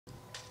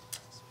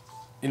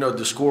You know,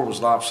 the score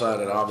was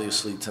lopsided,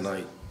 obviously,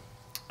 tonight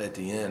at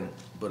the end,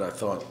 but I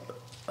thought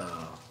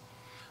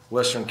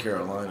Western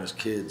Carolina's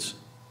kids,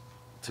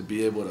 to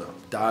be able to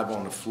dive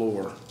on the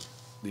floor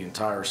the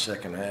entire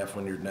second half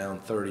when you're down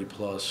 30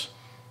 plus,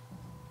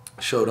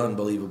 showed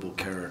unbelievable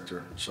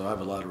character. So I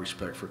have a lot of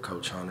respect for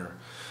Coach Hunter.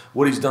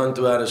 What he's done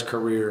throughout his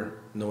career,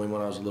 knowing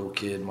when I was a little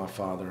kid, my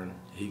father and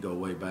he go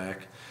way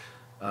back.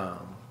 And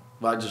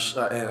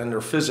their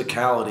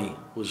physicality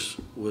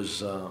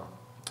was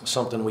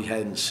something we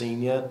hadn't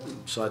seen yet.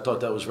 So I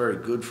thought that was very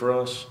good for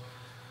us.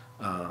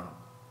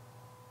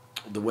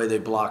 The way they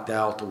blocked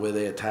out, the way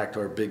they attacked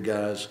our big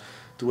guys,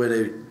 the way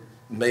they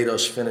made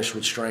us finish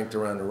with strength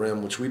around the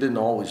rim, which we didn't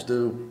always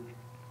do.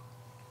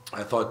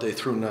 I thought they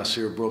threw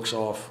Nasir Brooks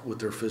off with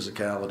their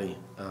physicality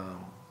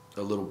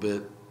a little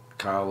bit.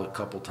 Kyle a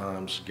couple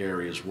times,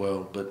 Gary as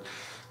well. But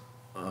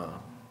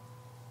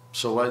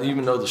so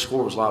even though the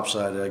score was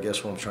lopsided, I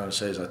guess what I'm trying to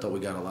say is I thought we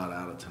got a lot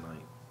out of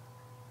tonight.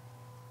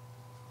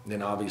 And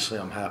then obviously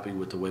I'm happy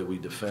with the way we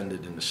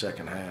defended in the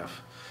second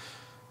half.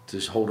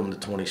 Just hold them to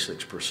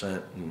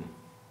 26%, and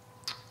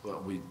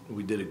well,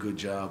 we did a good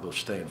job of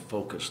staying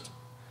focused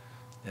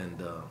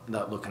and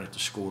not looking at the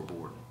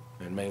scoreboard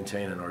and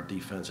maintaining our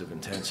defensive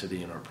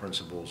intensity and our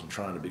principles and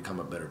trying to become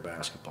a better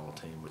basketball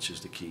team, which is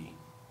the key.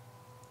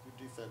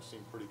 Your defense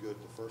seemed pretty good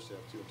in the first half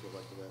too, until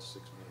like the last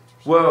 6 minutes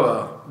or so.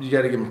 Well, you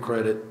got to give them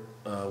credit.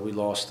 We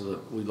lost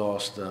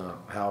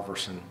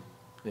Halverson.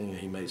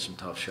 He made some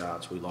tough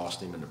shots. We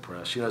lost him in the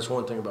press. You know, that's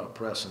one thing about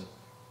pressing.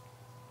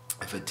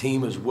 If a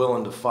team is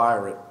willing to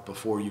fire it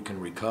before you can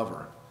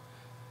recover,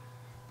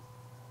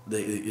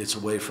 it's a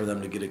way for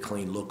them to get a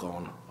clean look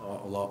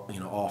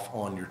off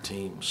on your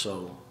team.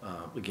 So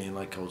again,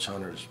 like Coach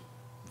Hunter's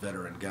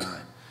veteran guy,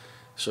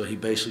 so he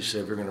basically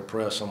said, if you're going to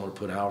press, I'm going to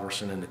put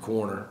Halverson in the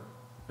corner,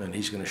 and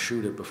he's going to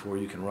shoot it before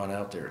you can run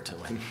out there to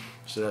him.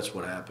 So that's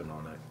what happened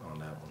on that one.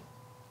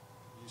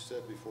 You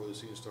said before the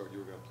season started you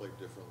were going to play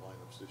different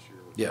lineups this year.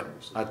 Yeah,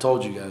 I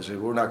told you guys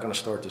we're not going to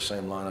start the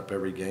same lineup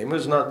every game.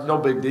 It's no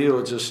big deal.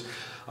 It's just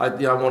I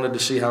wanted to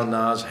see how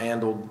Nas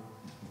handled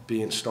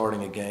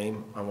starting a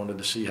game. I wanted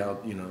to see how,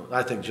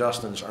 I think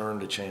Justin's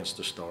earned a chance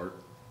to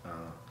start.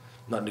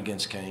 Nothing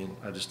against Kane.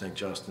 I just think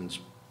Justin's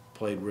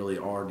played really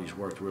hard. He's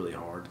worked really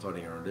hard. Thought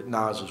he earned it.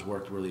 Nas has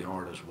worked really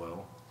hard as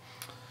well.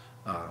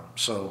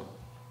 So,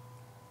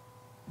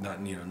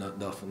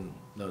 nothing.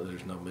 No,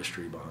 there's no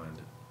mystery behind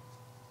it.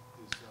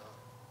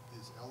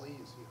 Is Ellie?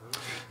 Is he hurt?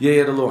 Yeah, he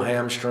had a little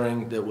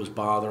hamstring that was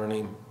bothering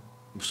him,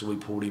 so we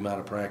pulled him out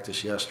of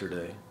practice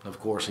yesterday. Of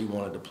course, he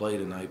wanted to play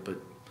tonight, but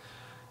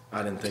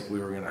I didn't think we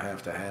were going to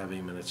have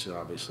him, and it's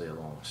obviously a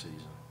long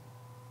season.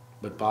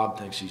 But Bob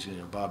thinks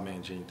Bob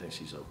Mangine thinks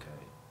he's okay.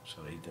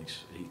 So he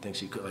thinks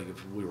he could. Like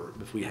if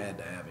we had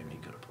to have him, he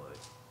could have played.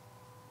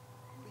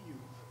 What do you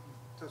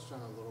touched on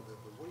it a little bit,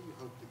 but what do you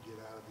hope to get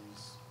out of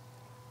these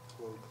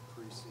quote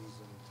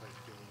preseason type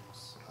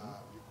games?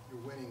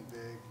 You're winning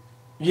big.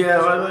 Yeah,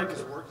 I like.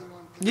 Working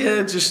on.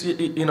 Yeah, just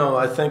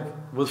I think.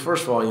 Well,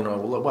 first of all,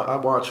 I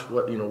watch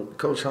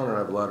Coach Hunter. I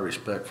have a lot of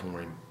respect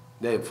for him.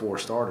 They had 4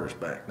 starters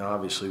back. Now,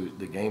 obviously,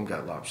 the game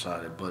got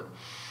lopsided, but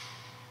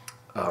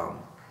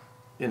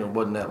it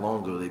wasn't that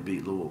long ago they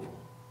beat Louisville.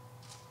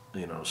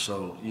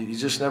 So you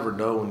just never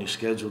know when you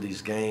schedule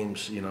these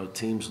games.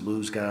 Teams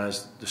lose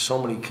guys. There's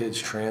so many kids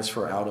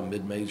transfer out of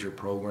mid-major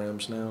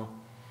programs now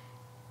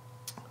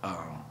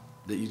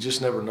that you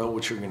just never know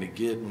what you're going to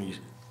get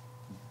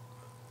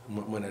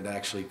when it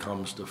actually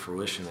comes to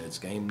fruition. It's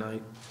game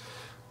night.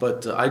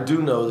 But I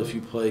do know that if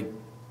you play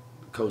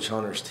Coach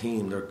Hunter's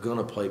team, they're going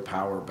to play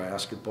power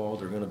basketball.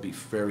 They're going to be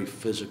very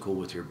physical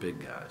with your big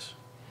guys.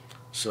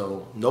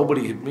 So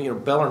nobody,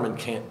 Bellarmine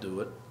can't do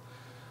it.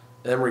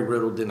 Emory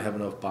Riddle didn't have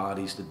enough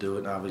bodies to do it,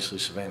 and obviously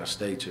Savannah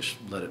State just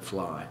let it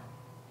fly.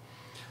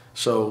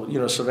 So,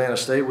 Savannah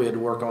State, we had to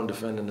work on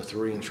defending the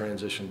 3 and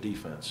transition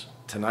defense.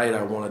 Tonight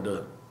I wanted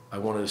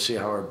to see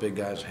how our big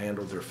guys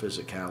handled their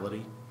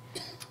physicality.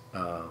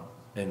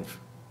 And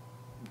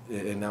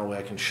now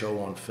I can show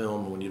on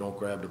film when you don't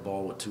grab the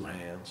ball with 2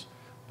 hands.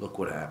 Look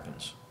what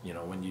happens.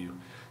 When you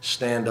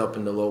stand up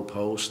in the low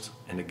post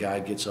and the guy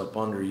gets up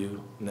under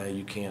you, now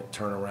you can't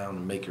turn around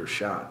and make your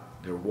shot.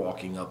 They're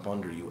walking up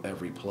under you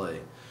every play.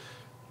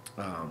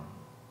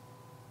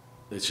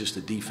 It's just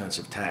a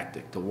defensive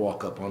tactic to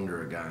walk up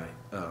under a guy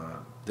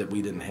that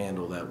we didn't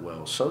handle that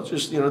well. So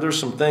just, there's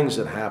some things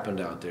that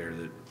happened out there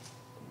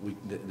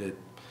that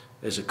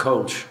as a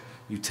coach,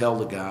 you tell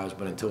the guys,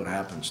 but until it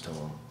happens to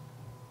them.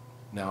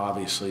 Now,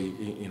 obviously,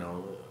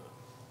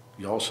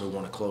 you also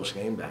want a close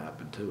game to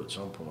happen, too, at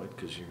some point,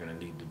 because you're going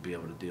to need to be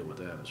able to deal with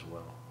that as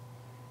well.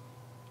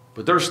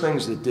 But there's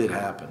things that did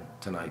happen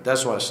tonight.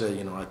 That's why I say,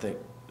 I think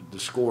the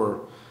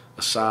score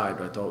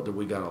aside, I thought that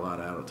we got a lot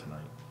out of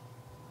tonight.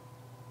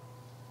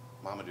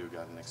 Mamadou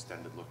got an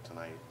extended look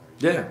tonight.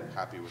 Are you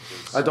happy with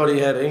this? I thought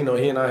he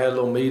and I had a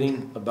little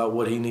meeting about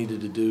what he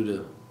needed to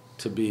do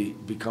to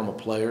become a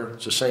player.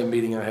 It's the same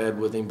meeting I had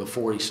with him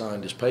before he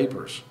signed his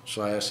papers.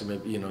 So I asked him,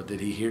 did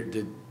he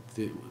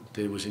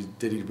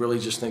really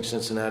just think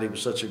Cincinnati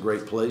was such a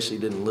great place he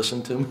didn't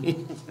listen to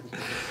me?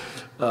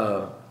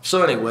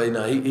 So anyway,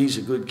 no, he's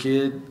a good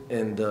kid,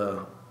 and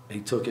he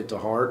took it to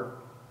heart.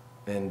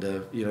 And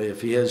you know,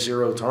 if he has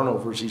 0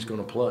 turnovers, he's going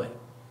to play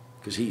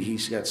because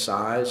he's got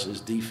size.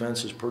 His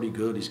defense is pretty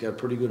good. He's got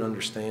pretty good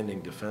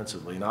understanding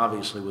defensively, and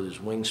obviously with his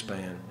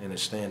wingspan and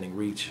his standing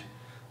reach,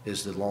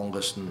 is the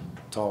longest and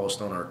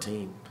tallest on our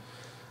team.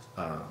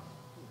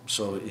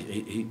 So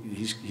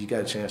he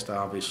got a chance to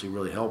obviously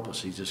really help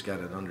us. He's just got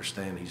to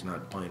understand he's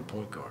not playing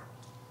point guard.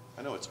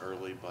 I know it's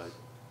early, but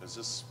is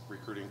this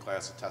recruiting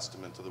class a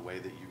testament to the way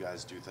that you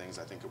guys do things?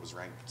 I think it was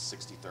ranked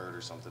 63rd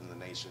or something in the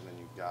nation, and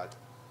you've got.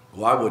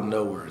 Well, I wouldn't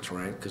know where it's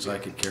ranked because I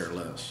could care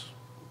less.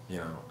 You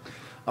know,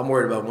 I'm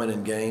worried about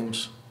winning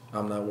games.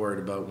 I'm not worried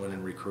about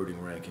winning recruiting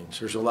rankings.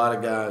 There's a lot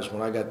of guys.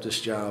 When I got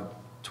this job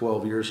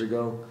 12 years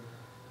ago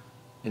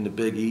in the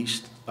Big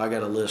East, I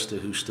got a list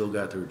of who still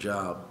got their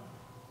job.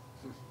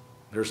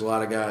 There's a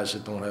lot of guys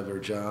that don't have their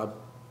job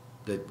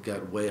that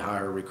got way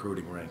higher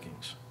recruiting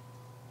rankings.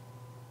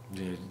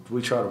 You know,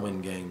 we try to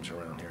win games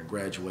around here,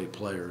 graduate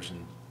players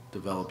and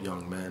develop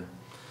young men.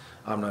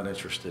 I'm not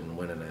interested in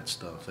winning that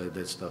stuff.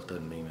 That stuff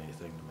doesn't mean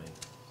anything to me.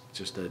 It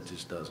just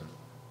doesn't.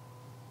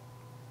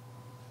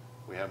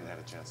 We haven't had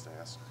a chance to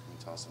ask. Can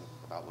you tell us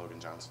about Logan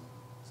Johnson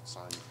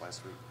signed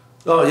last week?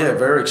 Oh yeah,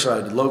 very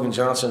excited. Logan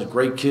Johnson's a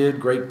great kid,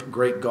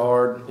 great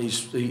guard.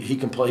 He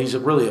can play. He's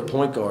really a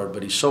point guard,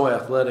 but he's so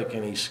athletic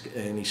and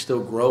he's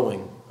still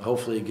growing.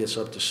 Hopefully he gets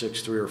up to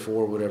 6'3" or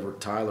 4", whatever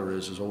Tyler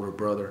is, his older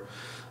brother.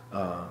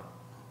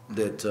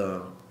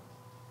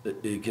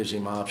 It gives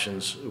him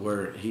options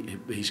where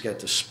he's got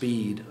the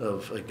speed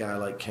of a guy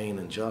like Kane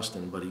and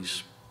Justin, but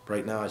he's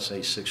right now I'd say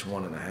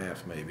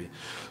 6'1.5" maybe.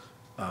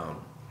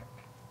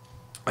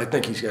 I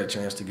think he's got a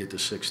chance to get to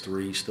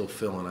 6'3", he's still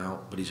filling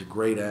out, but he's a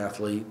great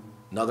athlete.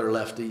 Another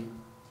lefty,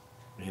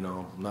 you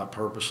know, not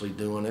purposely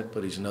doing it,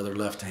 but he's another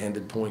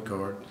left-handed point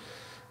guard.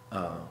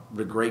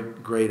 But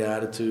great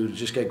attitude,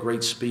 just got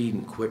great speed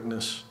and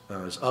quickness.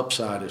 His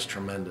upside is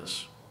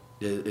tremendous.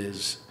 It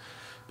is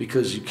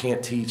because you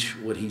can't teach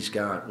what he's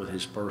got with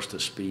his burst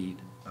of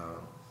speed.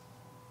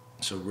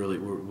 So really,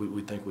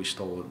 we think we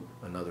stole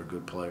another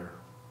good player.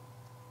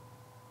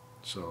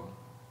 So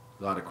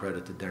a lot of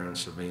credit to Darren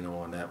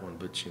Savino on that one,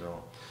 but you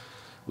know,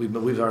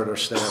 we've heard our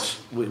staffs.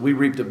 We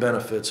reap the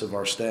benefits of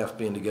our staff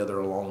being together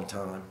a long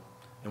time,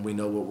 and we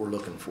know what we're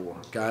looking for.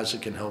 Guys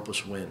that can help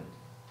us win,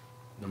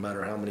 no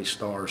matter how many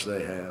stars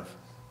they have.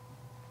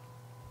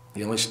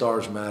 The only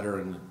stars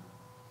matter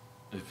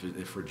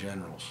if we're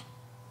generals,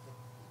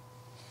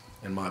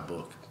 in my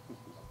book.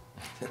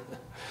 If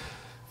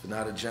you're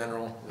not a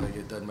general,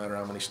 it doesn't matter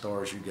how many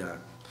stars you got.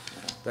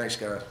 Thanks,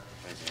 guys.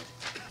 Thank you.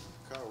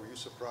 Kyle, were you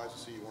surprised to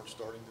see you weren't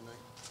starting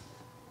tonight?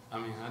 I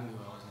mean, I knew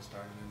I wasn't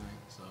starting tonight,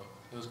 so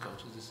it was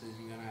coach's decision.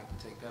 You're gonna have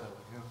to take that up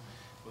with him.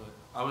 But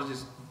I was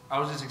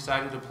just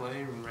excited to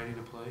play and ready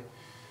to play,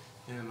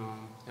 and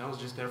I was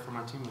just there for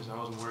my teammates. I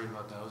wasn't worried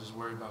about that. I was just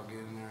worried about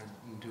getting there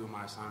and doing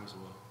my assignments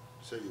well.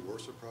 You say you were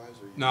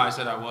surprised, or you? No, I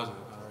said I wasn't.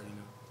 I already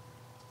knew.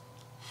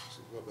 So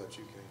what about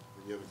you, Kane?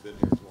 You haven't been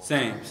here as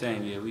long.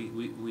 Same. Yeah,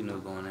 we knew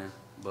going in,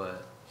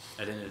 but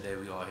at the end of the day,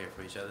 we all here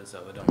for each other,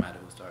 so it don't matter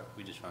who start.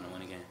 We just trying to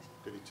win a game.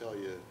 Did he tell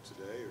you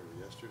today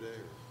or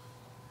yesterday?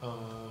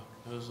 Or?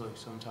 It was like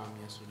sometime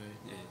yesterday.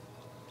 Yeah.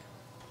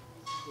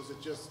 Was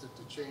it just to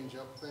change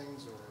up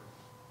things,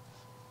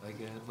 or?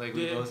 Like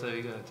we both said,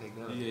 you gotta take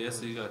that up. Yeah,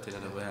 so you gotta take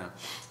that up with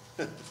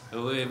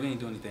him. we ain't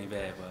doing anything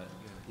bad, but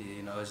yeah,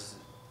 you know,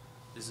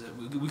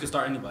 we could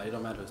start anybody. It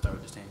don't matter who start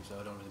with this team, so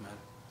it don't really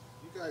matter.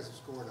 You guys have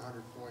scored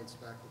 100 points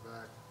back to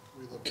back.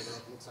 We looked it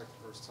up. It looks like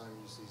the first time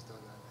UC's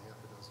done that in half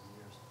a dozen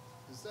years.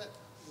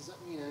 Does that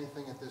mean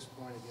anything at this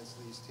point against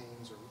these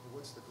teams, or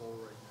what's the goal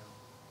right now,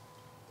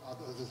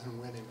 other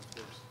than winning, of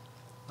course?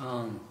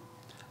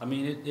 I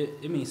mean,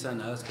 it means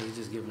something to us because it's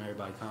just giving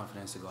everybody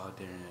confidence to go out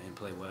there and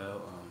play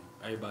well.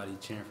 Everybody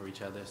cheering for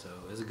each other, so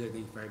it's a good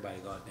thing for everybody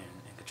to go out there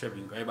and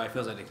contribute. Everybody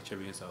feels like they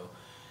contribute, so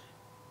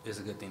it's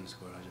a good thing to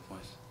score 100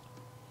 points.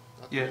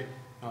 Yeah.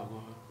 Oh, go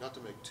ahead. Not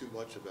to make too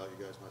much about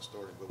you guys not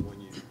starting, but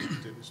when you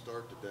didn't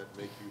start, did that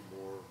make you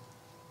more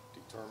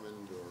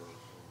determined, or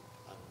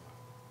I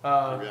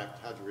don't know?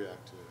 How'd you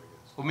react to it, I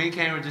guess? Well, me and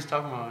Kane were just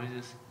talking about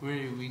it.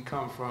 We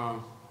come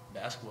from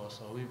basketball,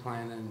 so we've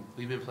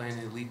been playing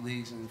in elite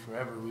leagues and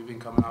forever. We've been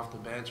coming off the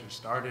bench or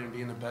starting and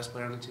being the best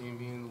player on the team,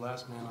 being the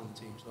last man on the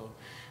team. So,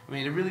 I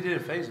mean, it really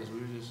didn't faze us.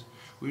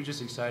 We were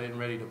just excited and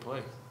ready to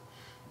play.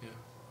 Yeah.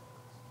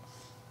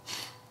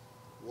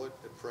 What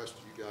impressed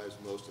you guys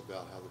most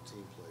about how the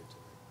team played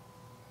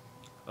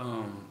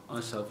tonight?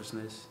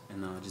 Unselfishness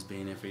and just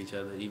being there for each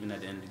other. Even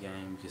at the end of the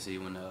game, you can see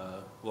when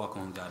the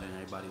walk-on got in,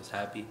 everybody was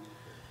happy.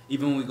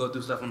 Even when we go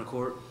through stuff on the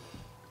court,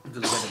 you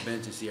can look at the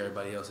bench and see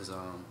everybody else is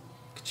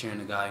cheering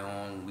the guy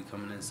on. We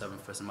coming in subbing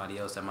for somebody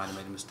else that might have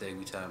made a mistake.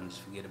 We tell them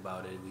just forget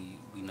about it.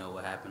 We know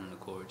what happened on the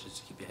court.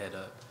 Just keep your head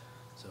up.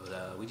 So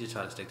we just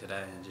try to stick to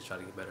that and just try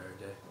to get better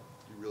every day.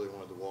 You really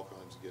wanted the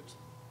walk-ons to get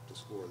to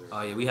score there.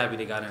 Oh yeah, we happy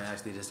they got in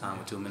actually this time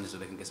with 2 minutes so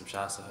they can get some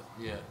shots up.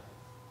 Yeah.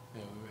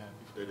 Yeah, we were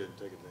happy. They didn't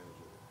take advantage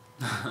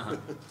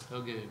of it.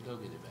 They'll get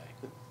it back.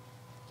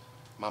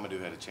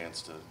 Mamadou had a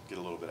chance to get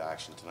a little bit of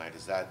action tonight.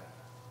 Is that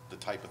the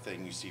type of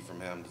thing you see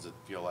from him? Does it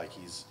feel like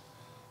he's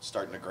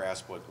starting to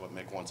grasp what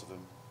Mick wants of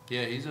him?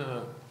 Yeah, he's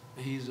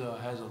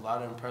has a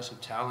lot of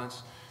impressive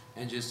talents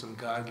and just some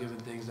God-given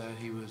things that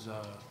he was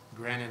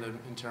granted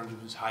in terms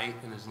of his height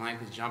and his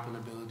length, his jumping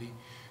ability.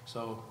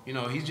 So, you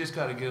know, he's just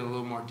got to get a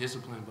little more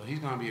discipline, but he's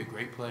going to be a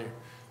great player.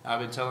 I've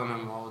been telling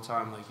him all the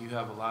time, like, you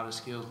have a lot of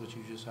skills, but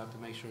you just have to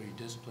make sure you're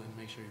disciplined,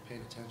 make sure you're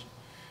paying attention.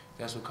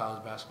 That's what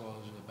college basketball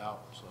is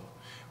about. So,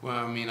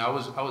 well, I mean, I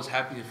was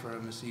happy for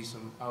him to see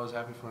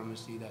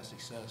that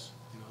success.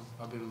 You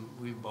know,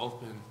 we've both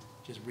been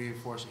just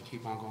reinforcing,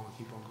 keep on going,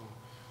 keep on going.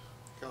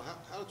 Cal,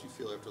 how did you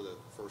feel after that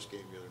first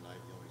game the other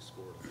night? You only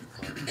scored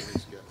 5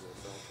 points, got in a little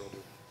foul trouble.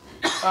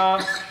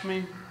 I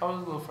mean, I was a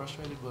little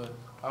frustrated, but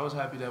I was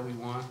happy that we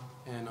won.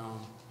 And,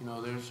 you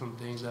know, there's some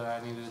things that I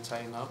needed to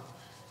tighten up.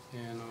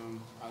 And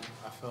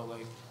I felt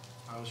like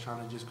I was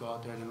trying to just go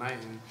out there tonight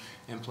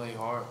and play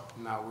hard,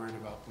 not worry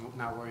about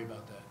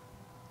that.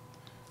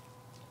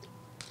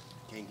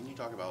 Kane, can you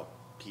talk about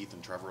Keith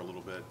and Trevor a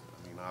little bit?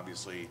 I mean,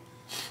 obviously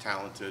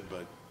talented,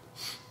 but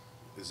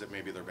is it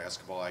maybe their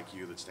basketball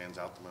IQ that stands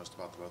out the most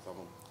about the both of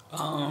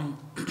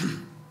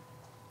them?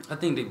 I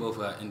think they both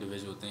got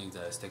individual things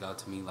that stick out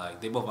to me.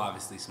 Like, they both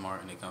obviously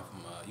smart, and they come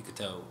from, you could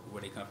tell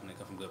where they come from. They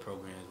come from good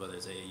programs, whether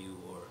it's AAU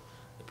or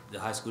the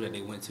high school that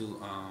they went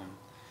to.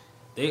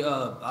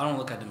 I don't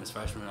look at them as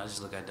freshmen. I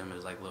just look at them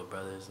as like little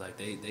brothers. Like,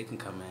 they can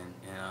come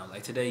in, and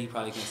like today you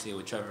probably can't see it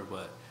with Trevor,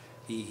 but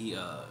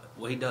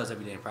what he does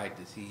every day in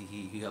practice,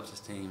 he helps his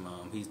team.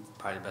 He's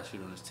probably the best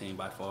shooter on his team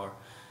by far,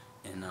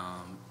 and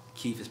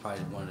Keith is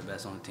probably one of the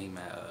best on the team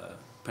at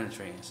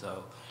penetrating.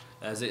 So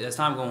as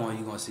time goes on,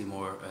 you're gonna see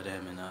more of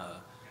them and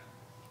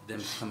them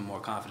becoming more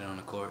confident on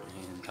the court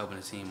and helping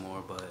the team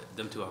more. But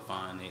them two are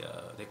fine.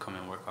 They come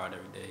in and work hard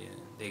every day, and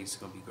they're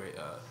just gonna be great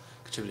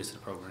contributors to the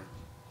program.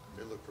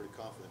 They look pretty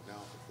confident now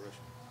for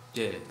freshmen.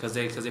 Yeah, because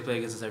they play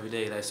against us every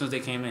day. Like, as soon as they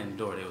came in the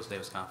door, they was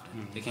confident.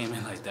 Mm-hmm. They came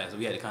in like that, so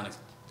we had to kind of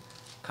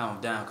calm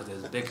them down because they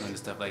was bickering and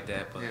stuff like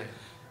that. But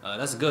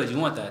that's good. You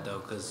want that though,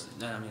 because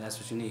I mean that's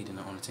what you need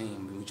on the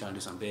team. We trying to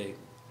do something big.